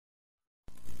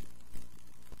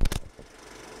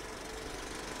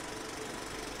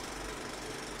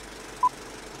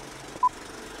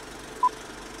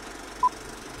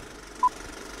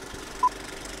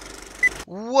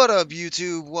What up,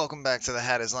 YouTube? Welcome back to the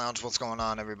Hatters Lounge. What's going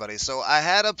on, everybody? So I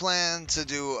had a plan to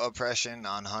do oppression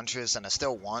on Huntress, and I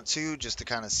still want to, just to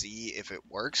kind of see if it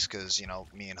works, because, you know,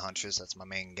 me and Huntress, that's my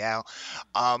main gal.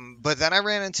 But then I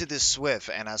ran into this SWF,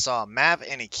 and I saw a map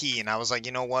and a key, and I was like,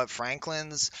 you know what,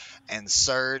 Franklin's and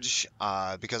Surge,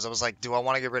 because I was like, do I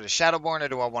want to get rid of Shadowborn, or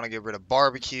do I want to get rid of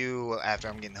Barbecue after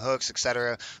I'm getting hooks,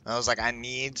 etc.? And I was like, I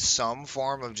need some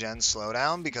form of gen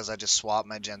slowdown, because I just swapped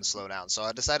my gen slowdown. So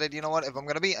I decided, you know what, if I'm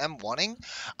going to be M1ing,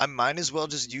 I might as well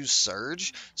just use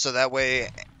Surge, so that way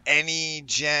any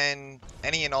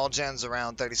and all gens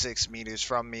around 36 meters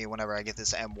from me whenever I get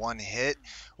this M1 hit.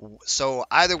 So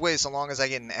either way, so long as I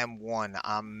get an M1,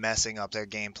 I'm messing up their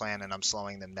game plan and I'm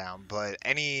slowing them down. But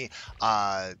any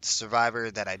survivor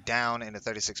that I down in a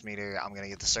 36 meter, I'm going to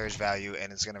get the Surge value,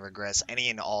 and it's going to regress any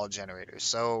and all generators.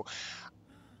 So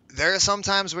there are some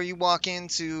times where you walk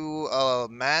into a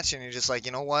match and you're just like,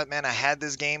 you know what, man, I had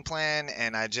this game plan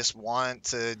and I just want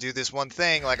to do this one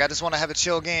thing. Like, I just want to have a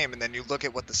chill game. And then you look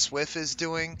at what the SWF is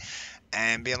doing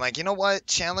and being like, you know what,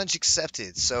 challenge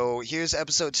accepted. So here's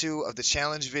episode 2 of the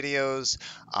challenge videos.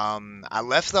 I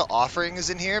left the offerings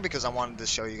in here because I wanted to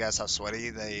show you guys how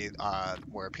sweaty they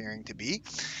were appearing to be.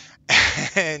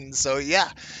 And so, yeah.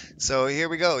 So here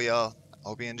we go, y'all.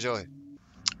 Hope you enjoy.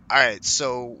 Alright,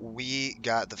 so we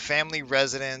got the family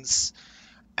residence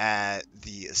at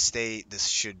the estate. This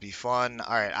should be fun.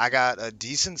 Alright, I got a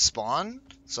decent spawn.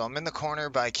 So I'm in the corner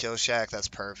by Kill Shack. That's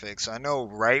perfect. So I know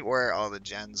right where all the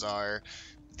gens are.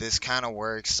 This kind of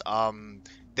works.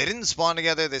 They didn't spawn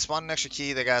together. They spawned an extra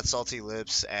key. They got Salty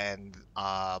Lips and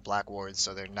Black Wards,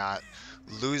 so they're not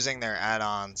losing their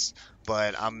add-ons.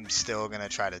 But I'm still going to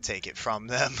try to take it from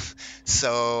them.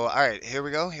 So, alright, here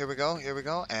we go, here we go, here we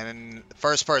go. And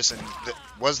first person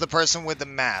was the person with the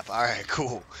map. Alright,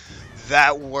 cool.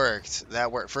 That worked.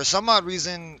 That worked. For some odd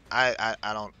reason, I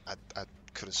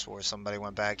could have swore somebody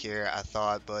went back here, I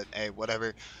thought, but hey,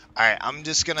 whatever. Alright, I'm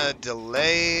just going to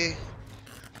delay.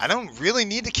 I don't really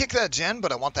need to kick that gen,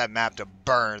 but I want that map to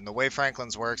burn. The way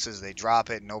Franklin's works is they drop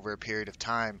it, and over a period of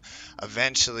time,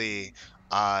 eventually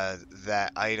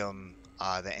that item,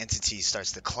 the entity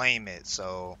starts to claim it.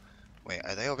 So, wait,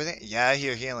 are they over there? Yeah, I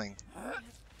hear healing.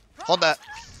 Hold that.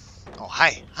 Oh,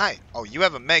 hi, hi. Oh, you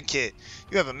have a med kit.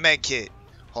 You have a med kit.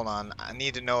 Hold on, I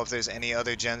need to know if there's any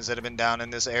other gens that have been down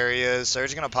in this area. Is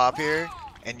Surge gonna pop here?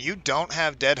 And you don't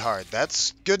have Dead Hard.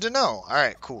 That's good to know.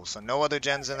 Alright, cool. So no other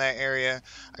gens in that area.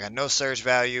 I got no Surge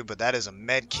value, but that is a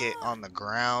med kit on the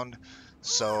ground.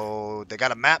 So they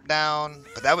got a map down.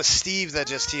 But that was Steve that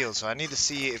just healed. So I need to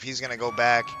see if he's going to go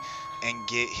back and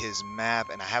get his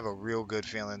map. And I have a real good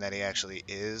feeling that he actually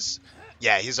is.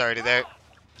 Yeah, he's already there.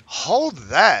 Hold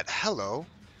that. Hello.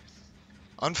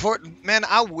 Man,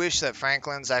 I wish that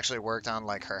Franklin's actually worked on,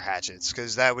 like, her hatchets.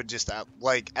 Because that would just,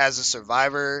 like, as a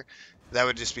survivor, that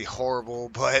would just be horrible,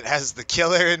 but as the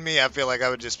killer in me, I feel like I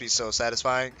would just be so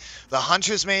satisfying. The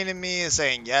Huntress main in me is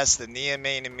saying yes. The Nia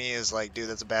main in me is like, dude,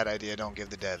 that's a bad idea. Don't give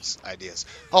the devs ideas.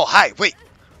 Oh, hi. Wait.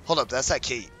 Hold up. That's that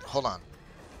Kate. Hold on.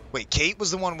 Wait, Kate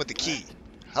was the one with the key.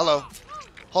 Hello.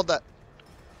 Hold that.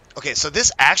 Okay, so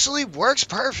this actually works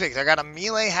perfect. I got a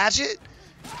melee hatchet.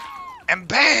 And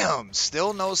bam!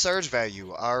 Still no Surge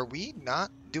value. Are we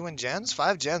not doing gens?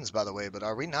 5 gens, by the way, but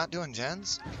are we not doing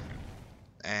gens?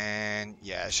 And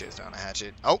yeah, I should have thrown a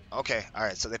hatchet. Oh, okay.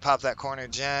 Alright, so they pop that corner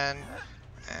gen.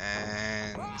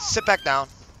 And sit back down.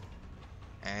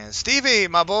 And Stevie,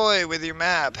 my boy, with your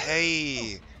map.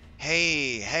 Hey.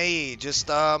 Hey, hey. Just,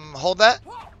 hold that.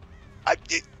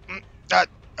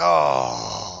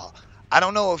 Oh. I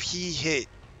don't know if he hit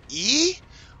E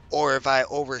or if I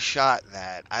overshot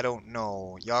that. I don't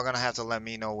know. Y'all gonna have to let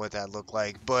me know what that looked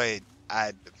like. But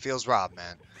feels robbed,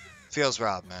 man. Feels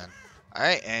robbed, man.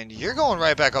 Alright, and you're going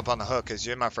right back up on the hook because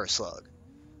you're my first slug.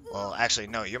 Well, actually,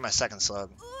 no, you're my second slug.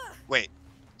 Wait.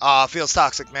 Aw, feels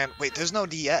toxic, man. Wait, there's no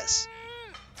DS.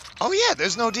 Oh, yeah,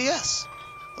 there's no DS.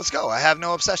 Let's go. I have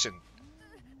no obsession.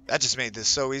 That just made this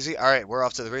so easy. Alright, we're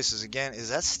off to the races again. Is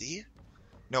that Steve?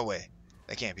 No way.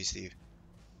 That can't be Steve.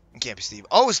 It can't be Steve.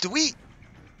 Oh, it's Dwight.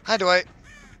 Hi, Dwight.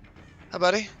 Hi,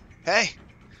 buddy. Hey.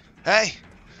 Hey.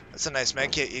 That's a nice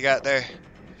med kit you got there.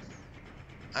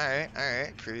 Alright,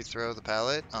 alright. Pre-throw the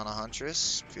pallet on a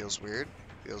Huntress. Feels weird.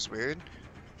 Feels weird.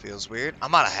 Feels weird.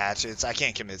 I'm out of hatchets. I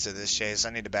can't commit to this chase.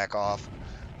 I need to back off.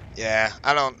 Yeah,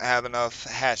 I don't have enough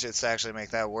hatchets to actually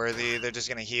make that worthy. They're just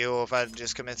going to heal if I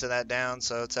just commit to that down,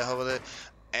 so to hell with it.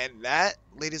 And that,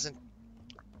 ladies and...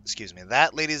 Excuse me.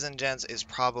 That, ladies and gents, is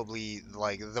probably,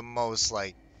 like, the most,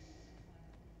 like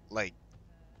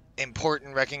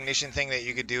important recognition thing that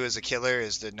you could do as a killer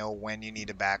is to know when you need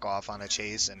to back off on a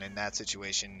chase, and in that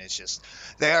situation it's just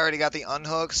they already got the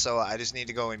unhook, so I just need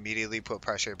to go immediately put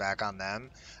pressure back on them,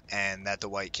 and that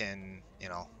Dwight can, you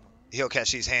know, he'll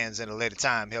catch these hands in a later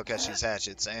time, he'll catch these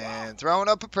hatchets. And throwing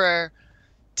up a prayer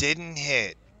didn't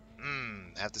hit.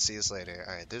 Have to see us later.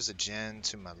 Alright, there's a gen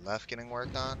to my left getting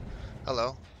worked on.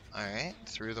 Hello. Alright,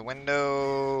 through the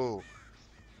window.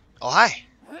 Oh, hi.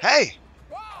 Hey.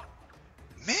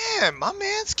 Man, my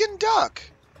man's can duck.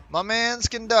 My man's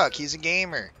can duck. He's a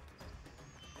gamer.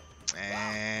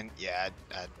 And yeah,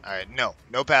 alright, no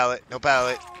pallet, no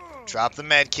pallet. Drop the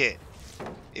med kit.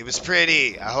 It was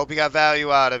pretty. I hope you got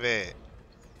value out of it.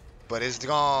 But it's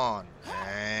gone.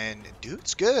 And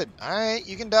dude's good. Alright,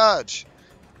 you can dodge.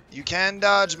 You can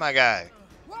dodge, my guy.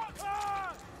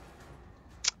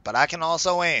 But I can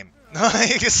also aim.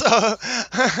 Like, so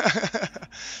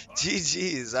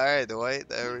GG's. Alright, Dwight,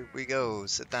 there we go.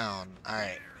 Sit down.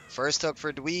 Alright, first hook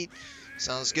for Dwight.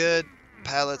 Sounds good.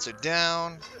 Pallets are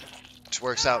down, which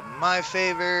works out in my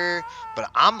favor, but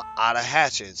I'm out of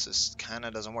hatchets. This kind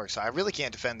of doesn't work, so I really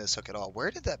can't defend this hook at all. Where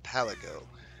did that pallet go?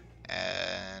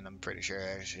 And I'm pretty sure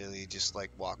I actually just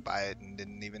like walked by it and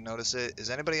didn't even notice it. Is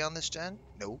anybody on this gen?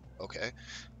 Nope. Okay.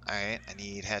 Alright, I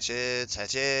need hatchets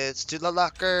to the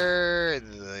locker.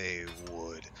 They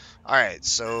would. Alright,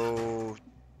 so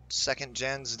second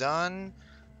gen's done.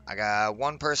 I got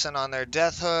one person on their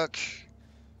death hook,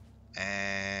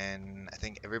 and I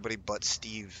think everybody but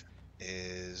Steve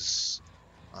is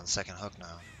on second hook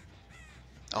now.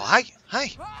 Oh, hi.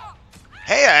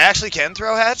 Hey, I actually can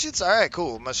throw hatchets? Alright,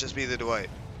 cool. Must just be the Dwight.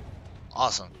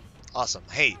 Awesome.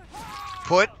 Hey,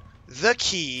 put the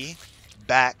key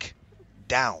back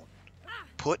down.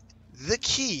 Put the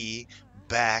key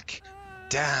back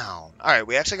down. Alright,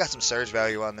 we actually got some surge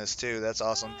value on this too. That's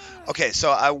awesome. Okay,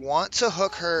 so I want to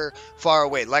hook her far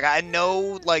away. Like, I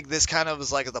know, like, this kind of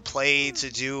is like the play to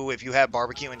do if you have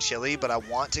barbecue and chili, but I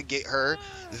want to get her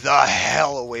the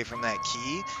hell away from that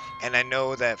key. And I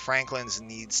know that Franklin's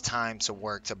needs time to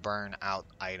work to burn out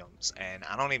items, and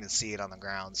I don't even see it on the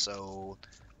ground, so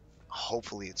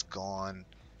hopefully it's gone.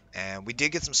 And we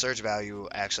did get some surge value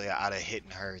actually out of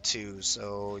hitting her too,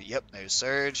 so yep, there's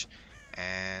surge.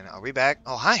 And are we back?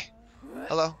 Oh, hi.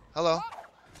 Hello.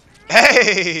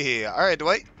 Hey! Alright,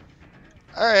 Dwight.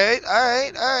 Alright.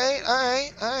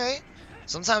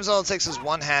 Sometimes all it takes is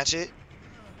one hatchet.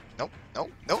 Nope.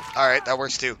 Alright, that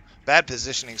works too. Bad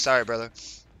positioning. Sorry, brother.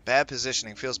 Bad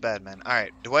positioning. Feels bad, man.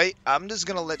 Alright, Dwight, I'm just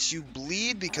gonna let you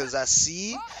bleed because I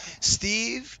see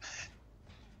Steve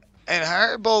and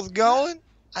her both going.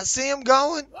 I see him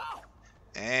going.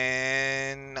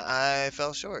 And I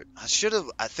fell short. I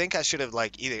think I should have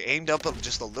like either aimed up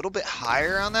just a little bit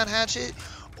higher on that hatchet,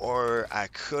 or I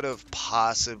could have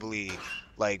possibly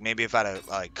like maybe if I'd have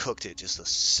like cooked it just a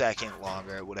second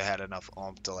longer, it would have had enough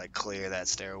oomph to like clear that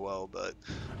stairwell. But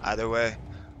either way,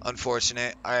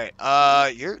 unfortunate.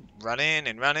 Alright, you're running.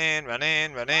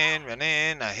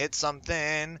 I hit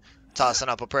something. Tossing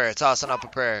up a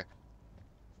prayer.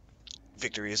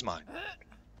 Victory is mine.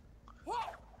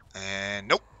 And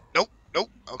nope.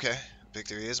 Okay,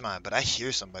 victory is mine. But I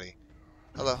hear somebody.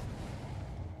 Hello.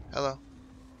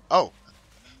 Oh.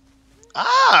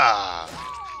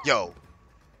 Yo.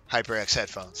 HyperX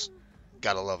headphones.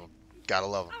 Gotta love them.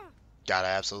 Gotta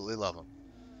absolutely love them.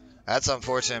 That's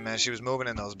unfortunate, man. She was moving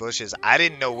in those bushes. I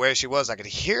didn't know where she was. I could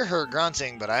hear her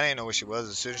grunting, but I didn't know where she was.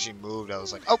 As soon as she moved, I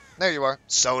was like, oh, there you are.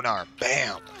 Sonar.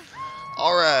 Bam.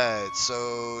 Alright,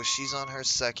 so she's on her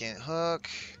second hook,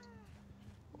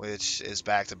 which is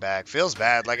back-to-back. Feels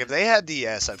bad. Like, if they had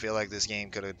DS, I feel like this game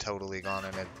could have totally gone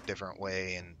in a different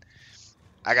way, and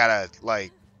I gotta,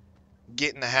 like,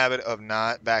 get in the habit of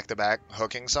not back-to-back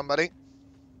hooking somebody.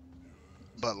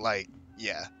 But, like,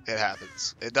 yeah, it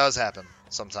happens. It does happen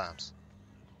sometimes.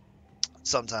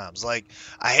 Like,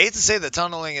 I hate to say that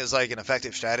tunneling is, like, an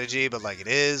effective strategy, but, like, it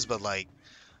is, but, like,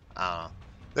 I don't know.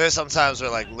 There's some times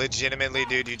where, like, legitimately,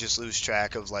 dude, you just lose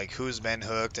track of, like, who's been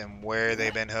hooked and where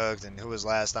they've been hooked and who was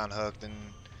last on hooked, and,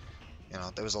 you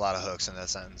know, there was a lot of hooks in that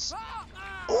sentence.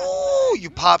 Ooh, you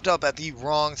popped up at the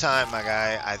wrong time, my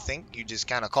guy. I think you just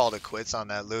kind of called it quits on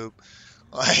that loop.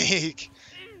 Like,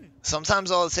 sometimes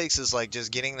all it takes is, like,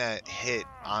 just getting that hit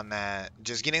on that,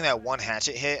 just getting that one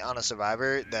hatchet hit on a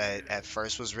survivor that at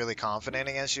first was really confident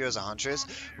against you as a huntress,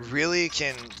 really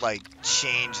can, like,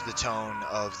 change the tone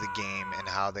of the game and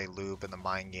how they loop and the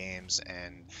mind games.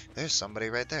 And there's somebody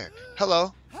right there.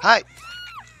 Hello. Hi.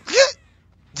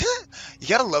 You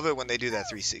gotta love it when they do that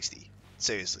 360.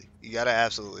 Seriously. You gotta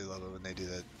absolutely love it when they do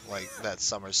that, like, that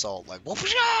somersault, like,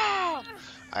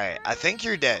 alright, I think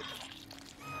you're dead.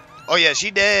 Oh yeah, she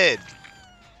dead.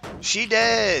 She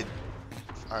dead.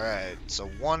 Alright, so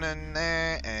one in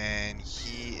there, and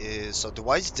he is... So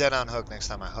Dwight's dead on hook next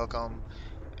time I hook him.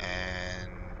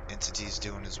 And Entity's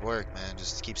doing his work, man.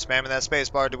 Just keep spamming that space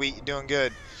bar, Dwight. You're doing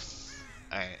good.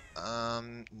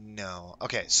 Alright, no.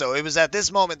 Okay, so it was at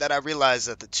this moment that I realized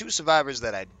that the two survivors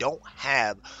that I don't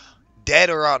have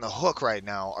dead or on the hook right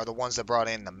now are the ones that brought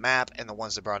in the map and the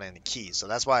ones that brought in the keys. So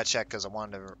that's why I checked, because I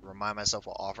wanted to remind myself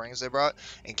what offerings they brought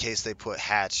in case they put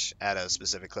Hatch at a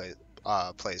specific place.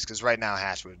 Because right now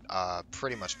Hatch would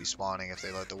pretty much be spawning if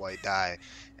they let the white die,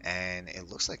 and it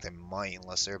looks like they might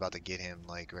unless they're about to get him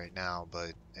like right now.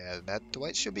 But the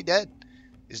white should be dead.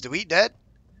 Is the wheat dead?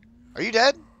 Are you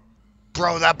dead?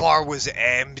 Bro, that bar was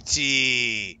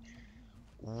empty.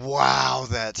 Wow,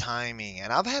 that timing.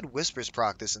 And I've had Whispers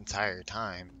proc this entire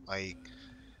time. Like,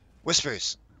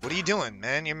 Whispers, what are you doing,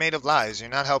 man? You're made of lies. You're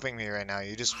not helping me right now.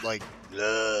 You're just, like,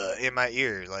 in my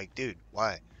ear. Like, dude,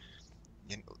 why?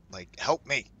 Like, help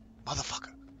me.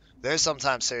 Motherfucker. There's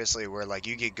sometimes, seriously, where, like,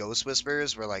 you get ghost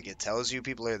whispers where, like, it tells you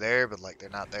people are there, but, like, they're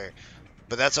not there.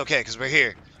 But that's okay, because we're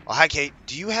here. Oh, hi, Kate.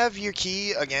 Do you have your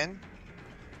key again?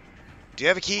 Do you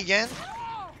have a key again?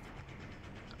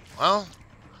 Well...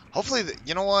 Hopefully,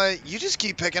 you know what? You just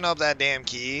keep picking up that damn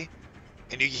key,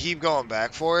 and you keep going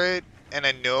back for it, and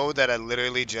I know that I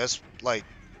literally just, like...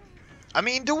 I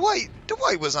mean, Dwight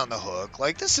was on the hook.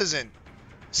 Like, this isn't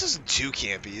too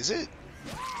campy, is it?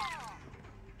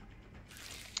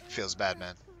 Feels bad,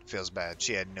 man. Feels bad.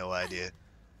 She had no idea.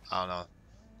 I don't know.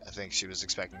 I think she was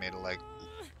expecting me to, like,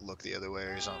 look the other way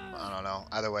or something. I don't know.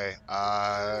 Either way,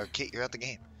 Kate, you're at the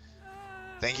game.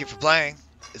 Thank you for playing.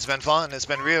 It's been fun. It's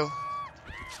been real.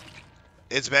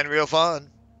 It's been real fun.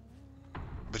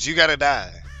 But you gotta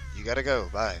die. You gotta go.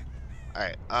 Bye.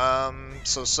 Alright.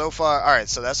 So far... Alright,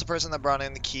 so that's the person that brought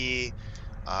in the key.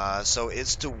 So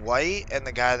it's Dwight and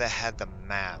the guy that had the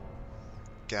map.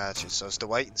 Gotcha. So it's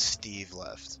Dwight and Steve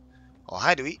left. Oh,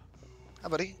 hi, Dwight. Hi,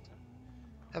 buddy.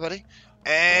 Hi, buddy.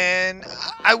 And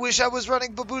I wish I was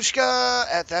running Babushka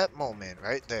at that moment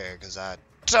right there, because I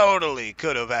totally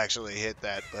could have actually hit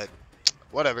that, but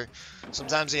whatever.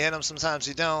 Sometimes you hit them, sometimes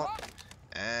you don't.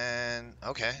 And,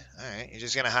 okay, alright, you're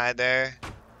just gonna hide there.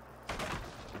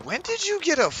 When did you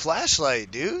get a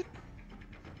flashlight, dude?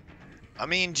 I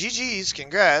mean, GG's,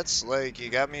 congrats. Like, you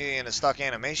got me in a stuck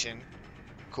animation.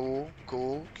 Cool,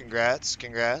 cool, congrats.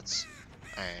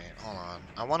 Alright, hold on.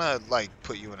 I wanna, like,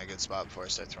 put you in a good spot before I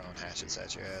start throwing hatchets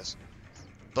at your ass.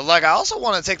 But, like, I also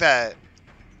wanna take that...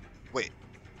 Wait.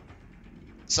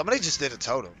 Somebody just did a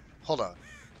totem. Hold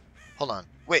on.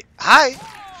 Wait, hi!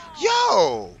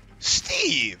 Yo!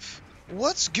 Steve!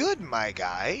 What's good, my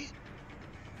guy?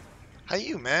 How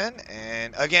you, man?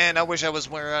 And again, I wish I was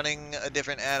running a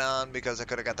different add-on because I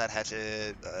could have got that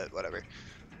hatchet, but whatever.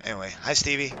 Anyway, hi,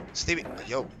 Stevie. Stevie,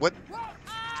 yo, what?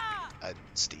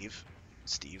 Steve?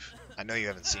 I know you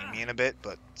haven't seen me in a bit,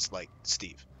 but it's like,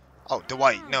 Steve. Oh,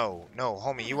 Dwight, no,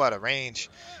 homie, you out of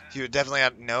range. You were definitely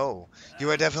out, no.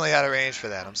 You are definitely out of range for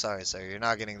that. I'm sorry, sir. You're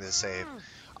not getting this save.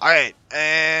 Alright,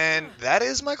 and that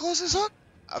is my closest hook.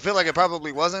 I feel like it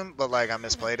probably wasn't, but like I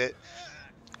misplayed it.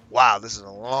 Wow, this is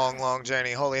a long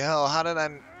journey. Holy hell, how did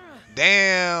I...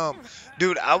 Damn!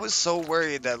 Dude, I was so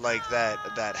worried that like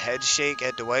that head shake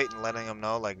at Dwight and letting him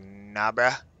know like, nah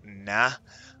bruh, nah.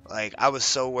 Like, I was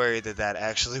so worried that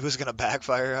actually was gonna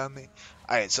backfire on me.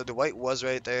 Alright, so Dwight was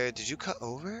right there. Did you cut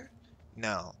over?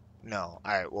 No.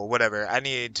 Alright, well whatever. I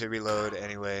need to reload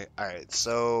anyway. Alright,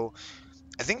 so...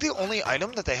 I think the only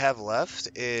item that they have left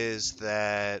is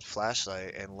that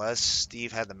flashlight, unless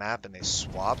Steve had the map and they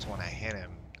swapped when I hit him.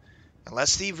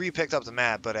 Unless Steve re-picked up the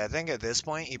map, but I think at this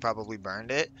point he probably burned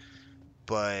it.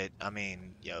 But, I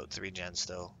mean, yo, 3 gens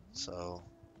still, so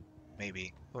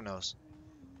maybe. Who knows?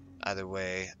 Either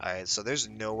way. Alright, so there's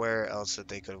nowhere else that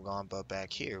they could have gone but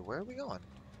back here. Where are we going?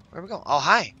 Oh,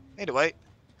 hi! Hey, Dwight.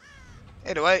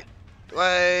 Dwight,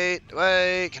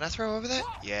 can I throw over that?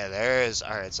 Yeah, there is.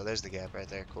 Alright, so there's the gap right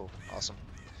there. Cool. Awesome.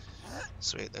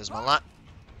 Sweet, there's my lot.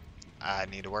 I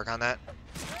need to work on that.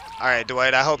 Alright,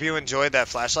 Dwight, I hope you enjoyed that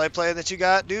flashlight play that you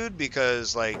got, dude,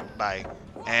 because, like, bye.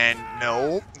 And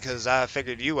no, because I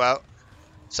figured you out.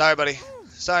 Sorry, buddy.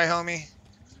 Sorry, homie.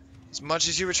 As much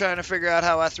as you were trying to figure out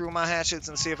how I threw my hatchets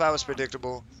and see if I was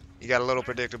predictable, you got a little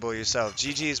predictable yourself.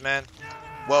 GG's, man.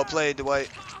 Well played, Dwight.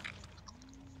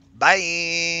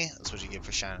 Bye! That's what you get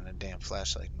for shining a damn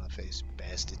flashlight in my face,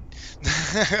 bastard.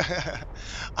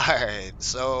 Alright,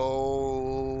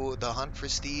 so the hunt for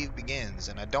Steve begins,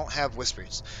 and I don't have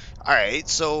Whispers. Alright,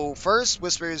 so first,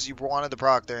 Whispers, you wanted to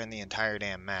proc there in the entire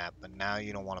damn map, but now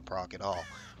you don't want to proc at all.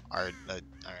 Alright,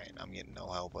 I'm getting no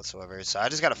help whatsoever, so I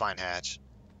just gotta find Hatch.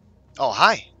 Oh,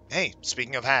 hi! Hey,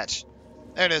 speaking of Hatch,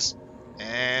 There it is.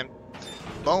 And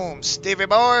boom, Stevie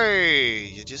boy!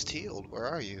 You just healed. Where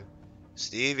are you?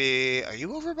 Stevie, are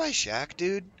you over by Shaq,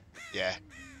 dude? Yeah,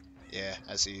 yeah,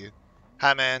 I see you.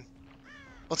 Hi, man.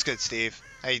 What's good, Steve?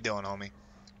 How you doing, homie?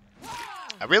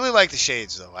 I really like the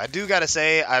shades, though. I do gotta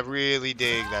say, I really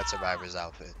dig that Survivor's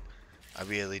outfit. I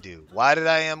really do. Why did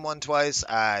I M1 twice?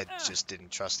 I just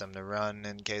didn't trust him to run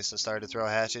in case I started to throw a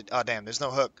hatchet. Oh, damn, there's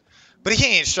no hook. But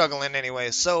he ain't struggling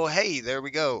anyway, so hey, there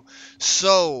we go.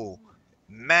 So,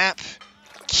 map,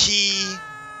 key,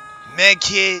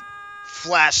 medkit,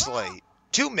 flashlight.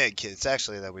 Two medkits,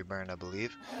 actually, that we burned, I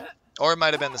believe. Or it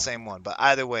might have been the same one, but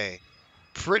either way,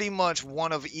 pretty much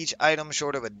one of each item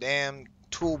short of a damn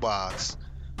toolbox.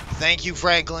 Thank you,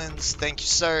 Franklins. Thank you,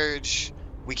 Surge.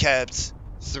 We kept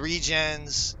 3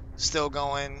 gens still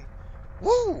going.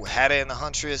 Woo! Had it in the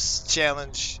Huntress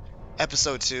Challenge,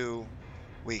 episode 2.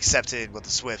 We accepted what the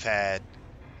Swift had,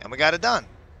 and we got it done.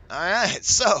 Alright,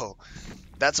 so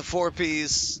that's a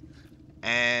 4-piece.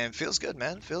 And feels good,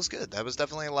 man. Feels good. That was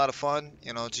definitely a lot of fun.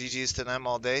 You know, GG's to them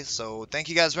all day. So thank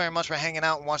you guys very much for hanging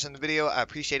out and watching the video. I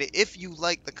appreciate it. If you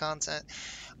like the content,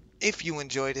 if you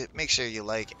enjoyed it, make sure you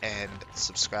like and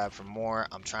subscribe for more.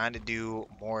 I'm trying to do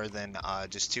more than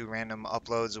just 2 random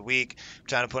uploads a week. I'm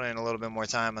trying to put in a little bit more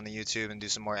time on the YouTube and do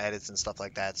some more edits and stuff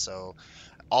like that. So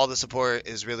all the support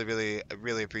is really, really,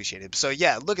 really appreciated. So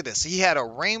yeah, look at this. He had a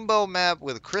rainbow map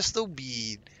with crystal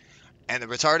bead and the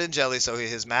retardant jelly, so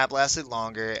his map lasted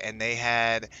longer, and they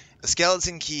had a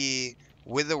skeleton key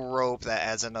with a rope that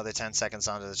adds another 10 seconds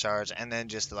onto the charge, and then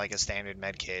just like a standard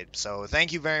med kit. So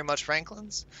thank you very much,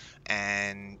 Franklins.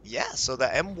 And yeah, so the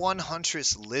M1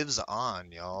 Huntress lives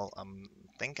on, y'all.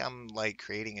 Think I'm like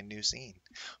creating a new scene.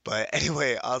 But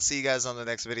anyway, I'll see you guys on the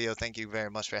next video. Thank you very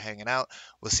much for hanging out.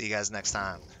 We'll see you guys next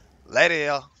time. Later,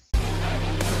 y'all.